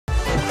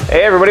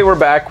Hey everybody, we're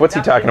back. What's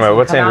he talking about?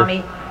 What's Andrew?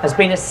 Konami has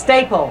been a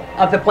staple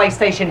of the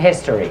PlayStation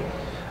history.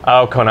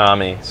 Oh,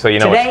 Konami. So you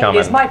know what's coming. Today,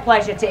 it is my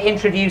pleasure to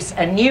introduce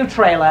a new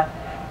trailer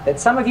that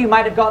some of you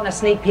might have gotten a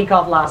sneak peek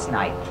of last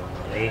night.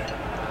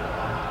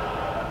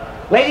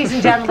 Ladies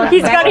and gentlemen,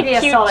 He's got a Metal Gear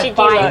cute, Solid cheeky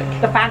 5,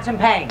 look. The Phantom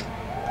Pain.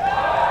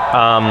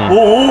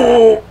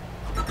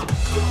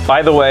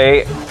 By the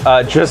way,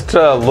 just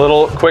a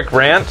little quick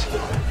rant.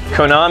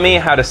 Konami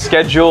had a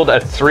scheduled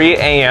at 3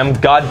 a.m.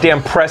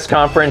 goddamn press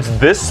conference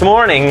this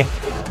morning,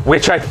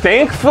 which I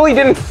thankfully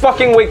didn't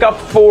fucking wake up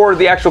for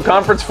the actual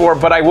conference for,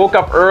 but I woke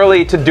up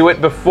early to do it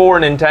before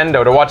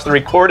Nintendo, to watch the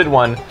recorded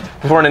one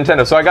before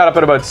Nintendo. So I got up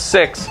at about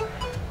 6.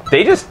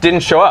 They just didn't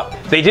show up.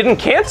 They didn't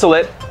cancel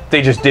it.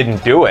 They just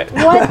didn't do it.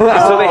 What?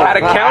 So they had a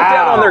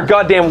countdown on their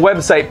goddamn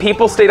website.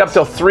 People stayed up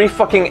till 3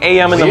 fucking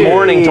a.m. in the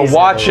morning to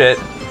watch it.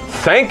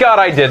 Thank God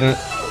I didn't.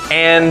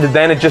 And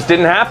then it just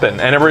didn't happen.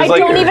 And everybody's I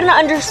like, don't even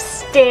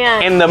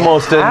understand. and the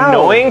most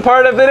annoying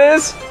part of it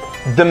is,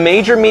 the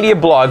major media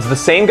blogs, the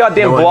same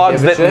goddamn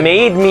blogs that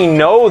made me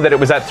know that it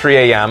was at 3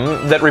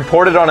 a.m., that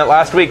reported on it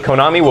last week,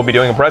 Konami will be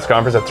doing a press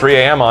conference at 3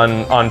 a.m.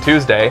 on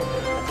Tuesday,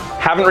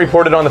 haven't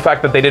reported on the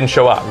fact that they didn't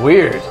show up.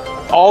 Weird.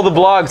 All the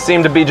blogs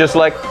seem to be just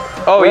like,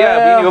 oh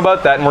yeah, we knew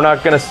about that and we're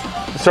not gonna,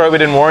 sorry we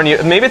didn't warn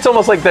you. Maybe it's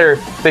almost like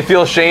they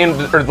feel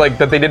ashamed, or like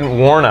that they didn't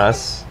warn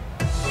us.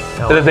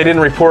 That they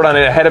didn't report on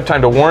it ahead of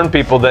time to warn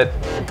people that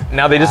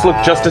now they just look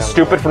just as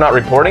stupid for not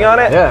reporting on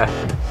it. Yeah.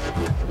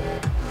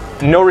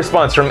 No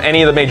response from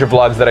any of the major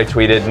blogs that I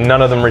tweeted.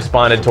 None of them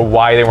responded to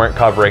why they weren't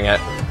covering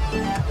it.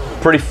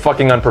 Pretty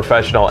fucking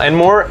unprofessional. And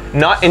more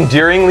not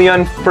endearingly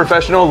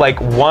unprofessional like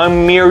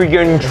 1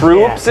 million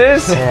troops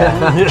is.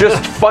 Yeah.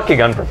 Just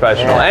fucking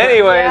unprofessional. Yeah.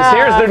 Anyways,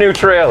 here's their new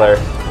trailer.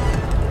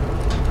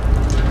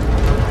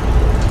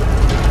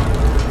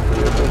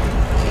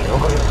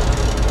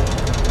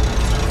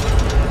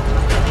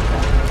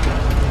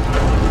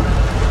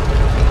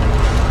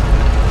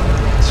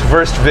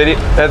 First video,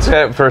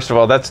 first of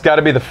all, that's got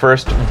to be the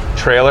first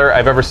trailer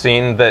I've ever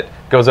seen that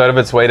goes out of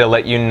its way to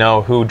let you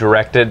know who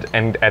directed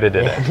and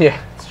edited it. Yeah,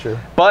 it's true.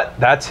 But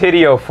that's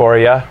Hideo for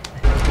you.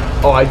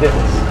 Oh, I did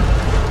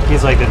this.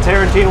 He's like the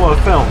Tarantino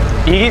of film.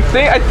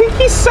 I think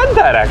he said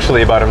that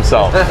actually about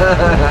himself.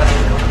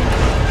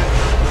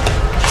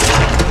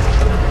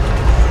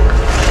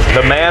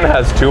 The man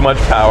has too much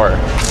power.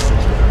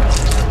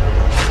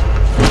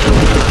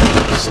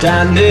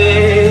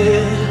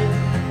 Standing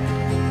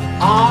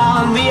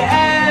on the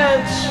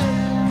edge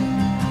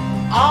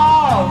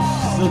of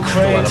the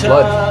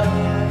crater,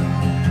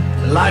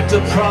 like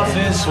the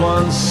prophets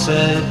once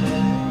said,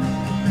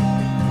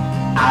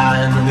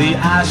 and the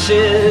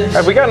ashes.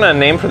 Have we gotten a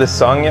name for this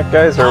song yet,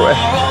 guys? Or what?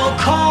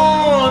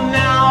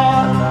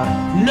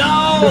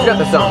 Who's got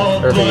the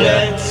song? Or the,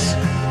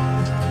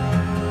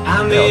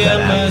 and the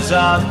embers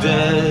are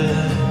dead.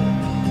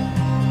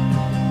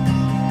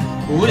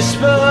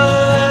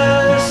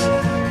 Whispers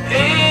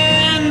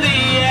in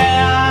the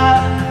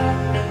air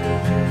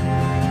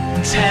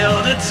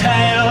tell the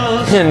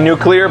tales.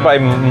 Nuclear by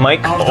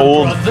Mike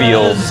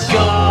Oldfield.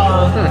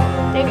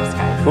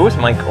 Who is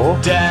Mike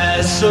Old?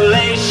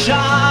 Desolation,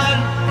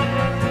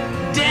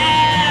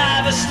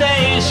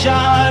 devastation.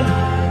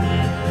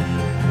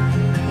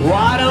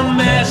 What a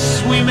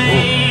mess we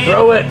made.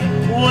 Throw it.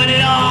 When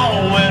it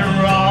all went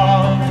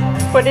wrong.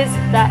 What is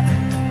that?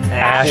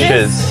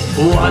 Ashes.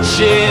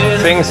 Watching.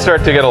 Things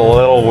start to get a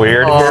little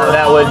weird here.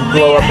 That would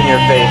blow up in your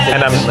face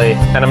instantly.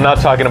 And I'm not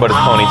talking about his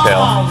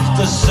ponytail.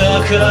 The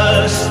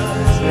circus.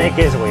 Snake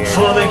is weird.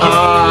 For the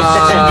games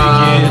to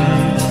begin.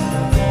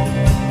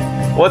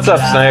 What's up,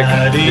 Snake?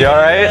 You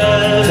alright?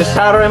 Just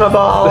powder in my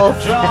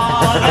balls.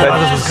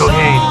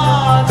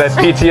 That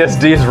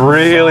PTSD is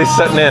really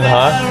setting in,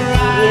 huh?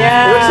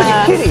 Yeah. He looks like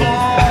a kitty.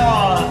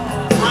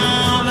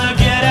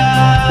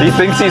 He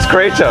thinks he's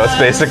Kratos,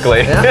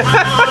 basically. Yeah.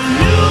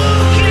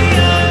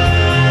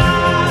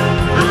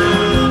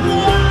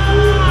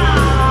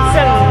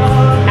 Some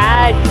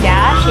bad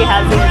gash he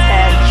has in his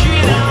head.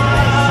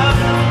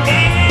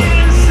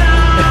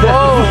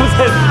 Whoa.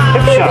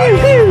 He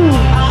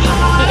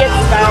gets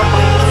style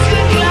points.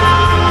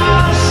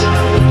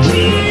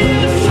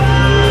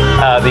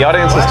 The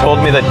audience has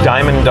told me that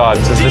Diamond Dog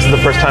says this is the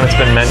first time it's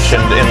been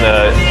mentioned in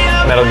the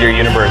Metal Gear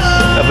universe,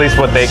 at least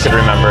what they could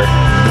remember.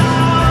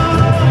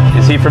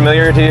 Is he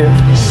familiar to you?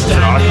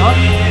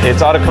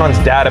 It's Otacon's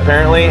dad,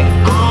 apparently.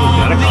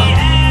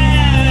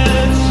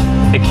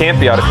 It can't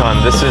be Otacon.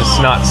 This is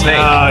not Snake.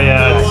 Oh,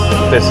 yeah.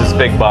 This is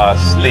Big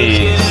Boss,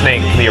 the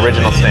Snake, the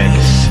original Snake.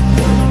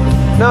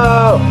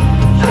 No.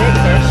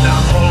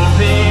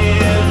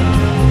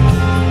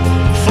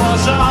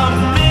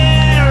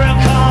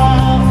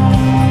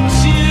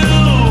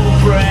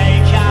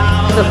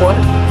 What?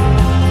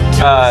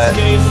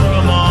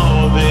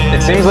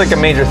 It seems like a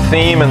major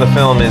theme in the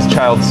film is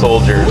child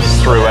soldiers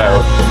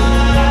throughout.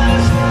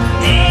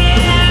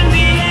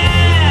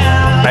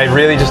 I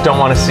really just don't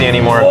want to see any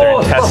more of their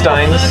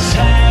intestines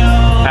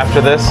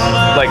after this,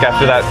 like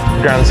after that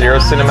Ground Zero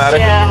cinematic.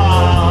 Yeah.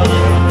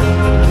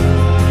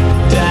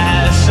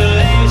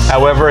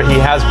 However, he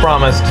has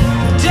promised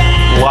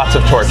lots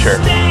of torture.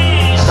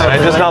 And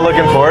I'm just not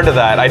looking forward to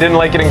that. I didn't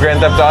like it in Grand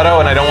Theft Auto,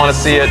 and I don't want to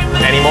see it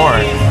anymore.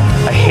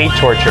 I hate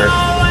torture.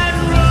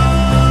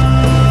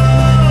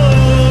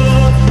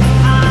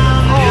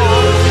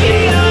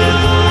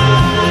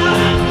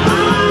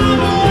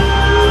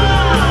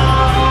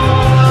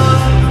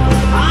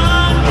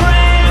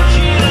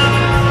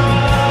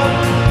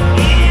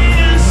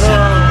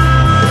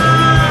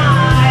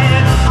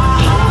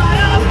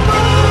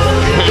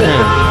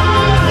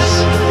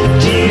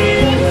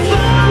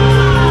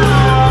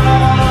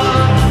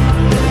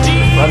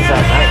 Loves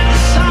that night.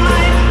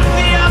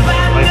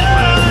 Life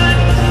plan.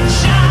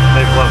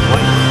 Life love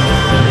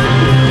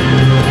life.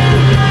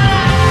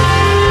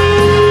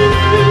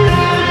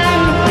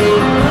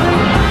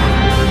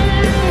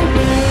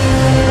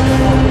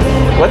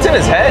 What's in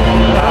his head?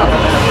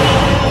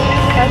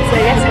 That's, I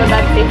guess, what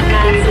that big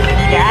massive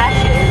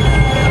gash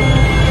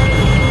is.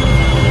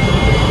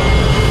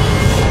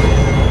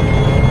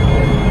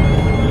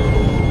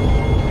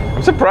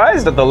 I'm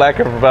surprised at the lack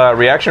of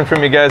reaction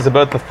from you guys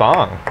about the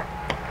thong.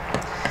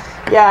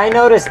 Yeah, I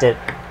noticed it.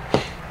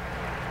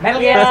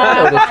 Metal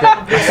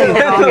Yeah.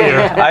 Gear.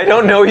 I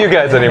don't know you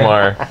guys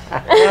anymore.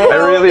 I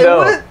really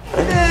don't.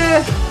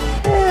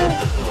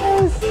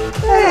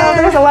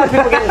 There was a lot of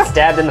people getting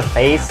stabbed in the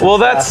face. and Well,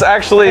 that's stuff.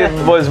 actually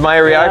was my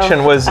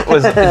reaction. Was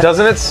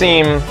doesn't it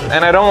seem?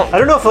 And I don't. I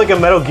don't know if like a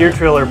Metal Gear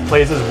trailer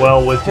plays as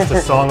well with just a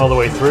song all the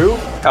way through.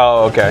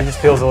 Oh, It okay. just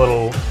feels a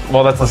little.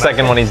 Well, that's the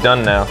second one he's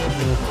done now.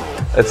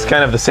 It's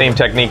kind of the same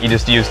technique he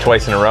just used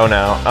twice in a row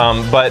now.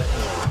 But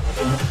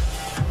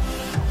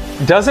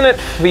doesn't it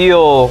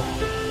feel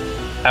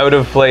out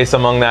of place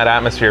among that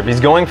atmosphere? If he's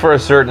going for a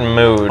certain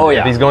mood, Oh, yeah.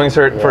 if he's going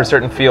for a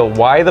certain feel,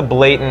 why the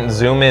blatant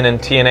zoom in and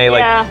TNA?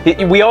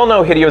 Like we all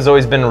know Hideo's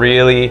always been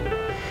really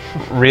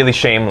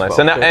shameless,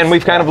 and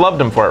we've kind of loved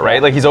him for it,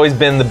 right? Like he's always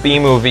been the B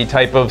movie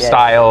type of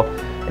style.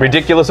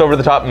 Ridiculous,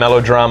 over-the-top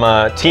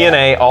melodrama,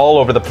 TNA all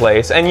over the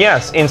place, and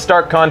yes, in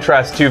stark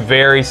contrast to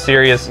very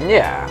serious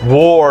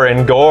war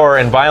and gore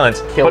and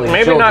violence, Killing but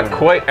maybe not children.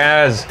 quite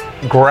as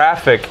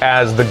graphic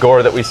as the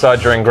gore that we saw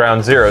during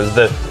Ground Zeroes,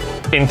 the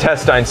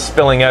intestines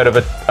spilling out of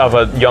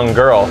a young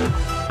girl.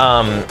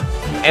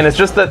 And it's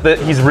just that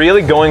he's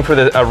really going for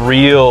a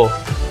real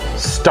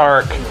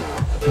stark,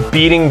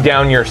 beating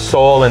down your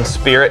soul and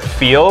spirit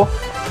feel.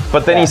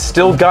 But then he's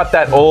still got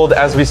that old,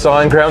 as we saw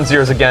in Ground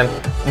Zeroes again,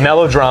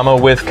 melodrama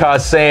with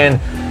Kaz saying,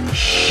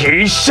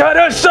 "She shut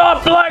us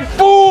up like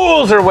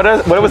fools," or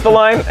what was the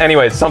line?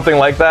 Anyways, something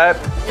like that.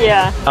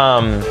 Yeah.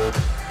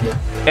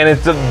 And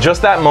it's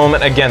just that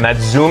moment again, that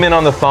zoom in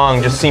on the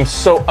thong just seems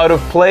so out of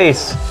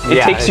place.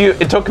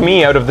 It took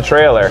me out of the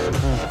trailer.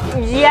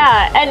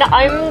 Yeah, and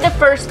I'm the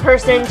first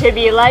person to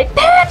be like,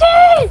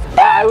 Patty!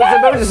 I was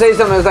about to say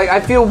something. I was like, I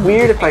feel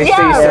weird if I say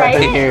Yeah, something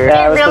right? here. Yeah,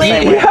 I It was the really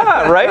same way.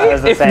 Yeah, right?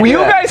 was the If same. you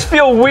Yeah. guys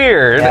feel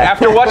weird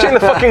after watching the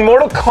fucking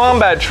Mortal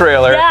Kombat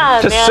trailer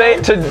Yeah,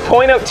 man. to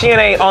point out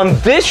TNA on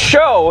this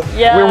show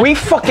where we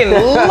fucking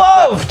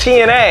love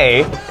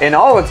TNA. In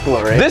all its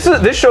glory.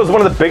 This show's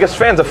one of the biggest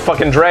fans of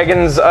fucking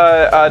Dragon's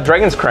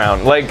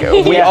Crown. Like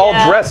we all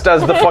dressed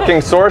as the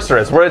fucking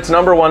sorceress. We're its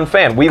 #1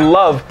 fan. We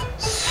love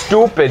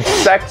stupid,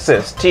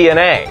 sexist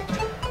TNA.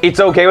 It's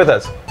okay with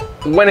us.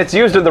 When it's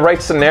used in the right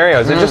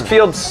scenarios, it just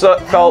felt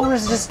It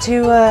was just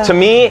too. to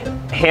me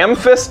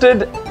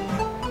ham-fisted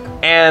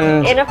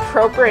and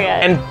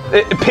Inappropriate.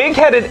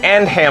 pig-headed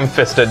and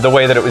ham-fisted the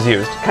way that it was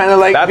used. Kind of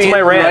like That's being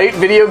my rant. right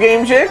video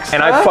game chicks.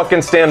 And I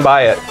fucking stand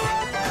by it.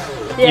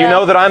 yeah. You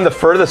know that I'm the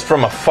furthest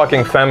from a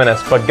fucking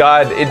feminist, but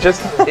God, it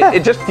just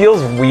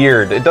feels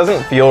weird. It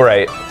doesn't feel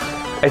right.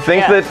 I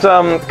think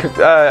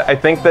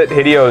that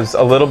Hideo's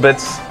a little bit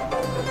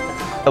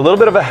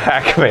of a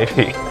hack,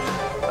 maybe.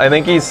 I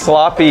think he's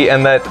sloppy,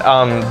 and that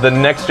the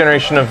next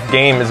generation of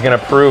game is going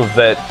to prove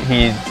that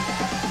he's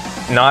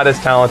not as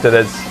talented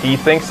as he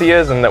thinks he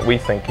is, and that we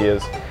think he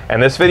is.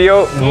 And this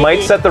video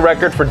might set the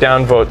record for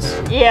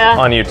downvotes Yeah.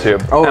 on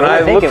YouTube. Oh, and really?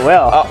 I think it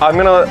will. I'm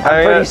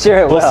pretty sure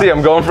it We'll will. see.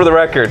 I'm going for the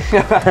record.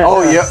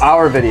 Oh, yeah,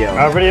 our video.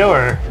 Our video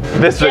or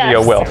This video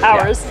Yes, will.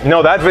 Ours.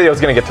 No, that video is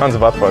going to get tons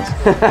of upvotes.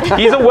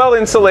 He's a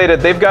well-insulated.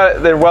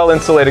 They're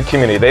well-insulated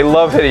community. They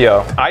love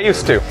Hideo. I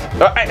used to.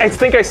 I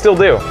think I still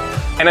do.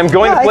 And I'm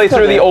going to I play still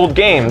through the do. old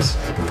games.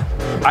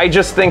 I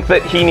just think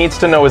that he needs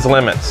to know his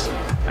limits.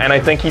 And I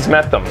think he's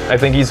met them. I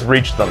think he's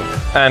reached them.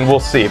 And we'll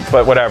see.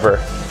 But whatever.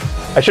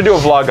 I should do a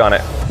vlog on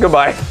it.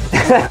 Goodbye.